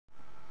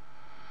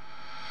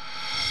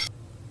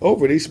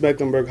Over at East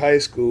Mecklenburg High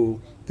School,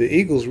 the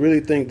Eagles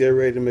really think they're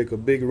ready to make a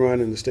big run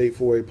in the State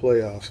 4A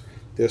playoffs.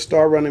 Their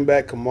star running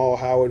back, Kamal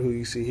Howard, who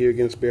you see here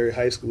against Barry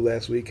High School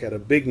last week, had a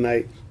big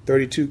night,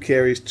 32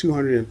 carries,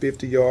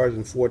 250 yards,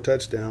 and 4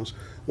 touchdowns.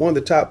 One of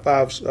the top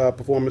five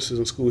performances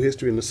in school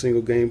history in a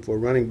single game for a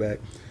running back.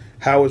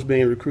 Howard's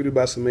being recruited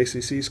by some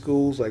ACC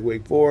schools like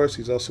Wake Forest.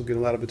 He's also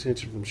getting a lot of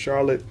attention from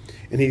Charlotte.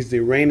 And he's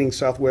the reigning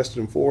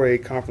Southwestern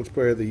 4A Conference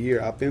Player of the Year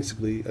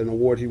offensively, an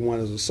award he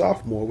won as a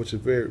sophomore, which is a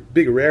very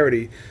big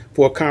rarity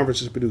for a conference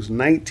that's produced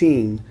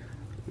 19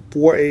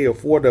 4A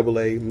or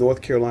 4AA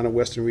North Carolina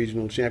Western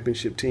Regional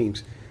Championship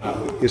teams.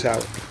 Here's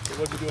Howard.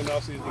 So what you do in the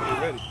offseason to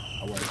get ready?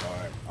 I work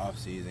hard off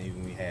season, even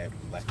when we had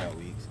blackout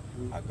weeks.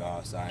 I go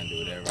outside and do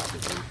whatever I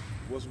could do.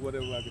 What's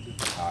whatever I could do?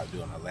 I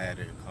do on a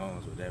ladder,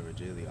 cones, whatever,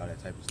 jelly, all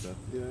that type of stuff.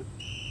 Yeah.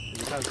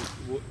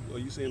 And are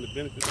you seeing the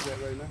benefits of that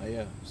right now? Oh,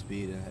 yeah,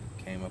 speed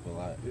came up a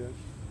lot. Yeah.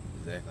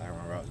 Exactly, I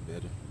run routes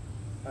better.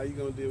 How you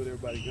gonna deal with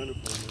everybody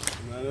gunning for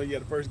you? I know you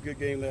had the first good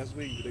game last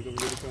week, but they're gonna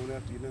be really coming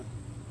after you now.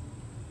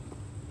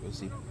 We'll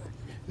see.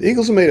 The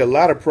Eagles have made a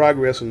lot of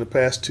progress in the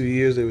past 2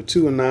 years. They were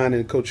 2-9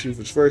 in Coach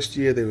Shuford's first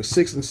year. They were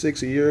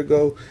 6-6 a year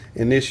ago,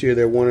 and this year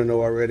they're 1-0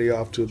 already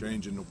off to.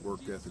 Changing the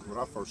work ethic. When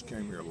I first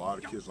came here, a lot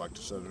of kids like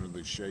to sit under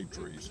these shade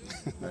trees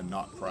and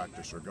not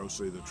practice or go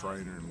see the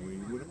trainer,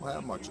 and we don't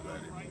have much of that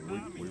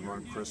anymore. We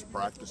run crisp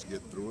practice,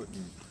 get through it,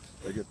 and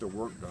they get their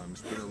work done.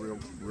 It's been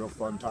a real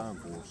fun time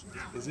for us.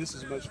 Is this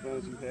as much fun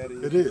as you've had?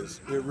 It is.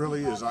 It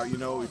really is.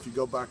 If you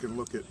go back and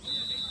look at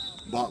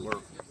Butler,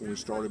 when we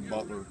started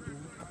Butler,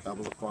 that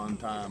was a fun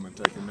time, and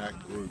taking that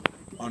group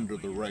under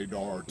the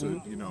radar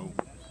to,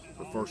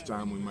 the first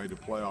time we made the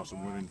playoffs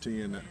and winning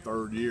 10 that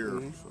third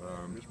year,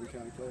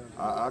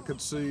 I could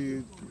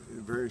see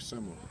very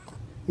similar.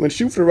 When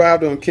Shuford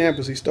arrived on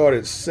campus, he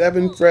started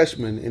 7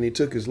 freshmen, and he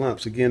took his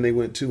lumps. Again, they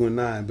went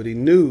 2-9, but he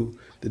knew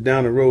that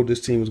down the road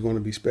this team was going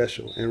to be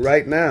special. And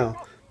right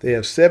now, they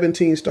have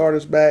 17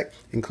 starters back,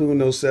 including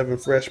those 7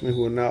 freshmen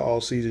who are now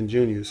all-season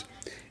juniors.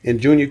 And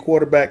junior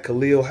quarterback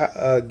Khalil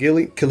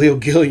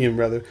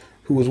Gilliam,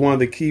 who was one of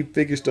the key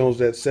figurestones of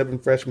that 7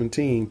 freshman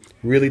team,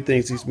 really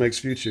thinks East Meck's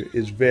future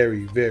is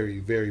very, very,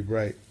 very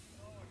bright.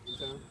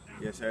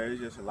 Yes, sir.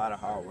 It's just a lot of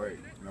hard work.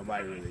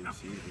 Nobody really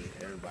sees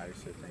it. Everybody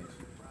still thinks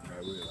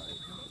we're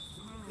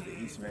like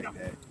the East Meck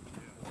that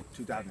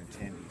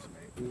 2010 East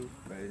Meck,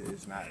 but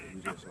it's not.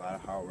 It's just a lot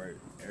of hard work.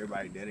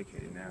 Everybody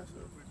dedicated now.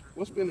 So,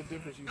 what's been the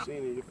difference you've seen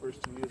in your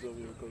first 2 years over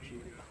here, Coach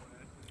Shuford?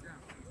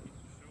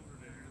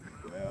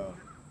 Well,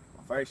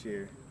 my first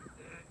year,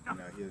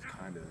 he was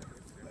kind of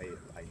late.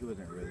 Like, he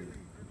wasn't really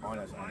on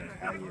us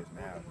how he is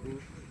now.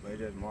 But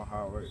it's just more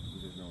hard work.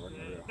 We've just been working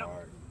real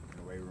hard in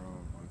the weight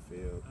room, on the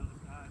field.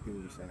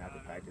 People be saying after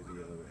practice, you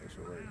get a little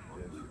extra work.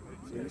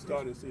 So they're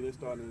starting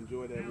to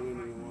enjoy that win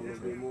and want a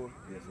little bit more.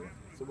 Yes, sir.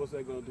 So what's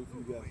that going to do for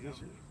you guys this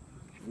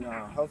year?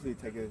 Hopefully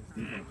take us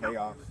deep in the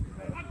playoffs,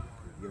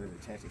 give us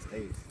a chance to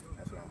stay.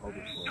 That's what I'm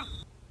hoping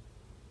for.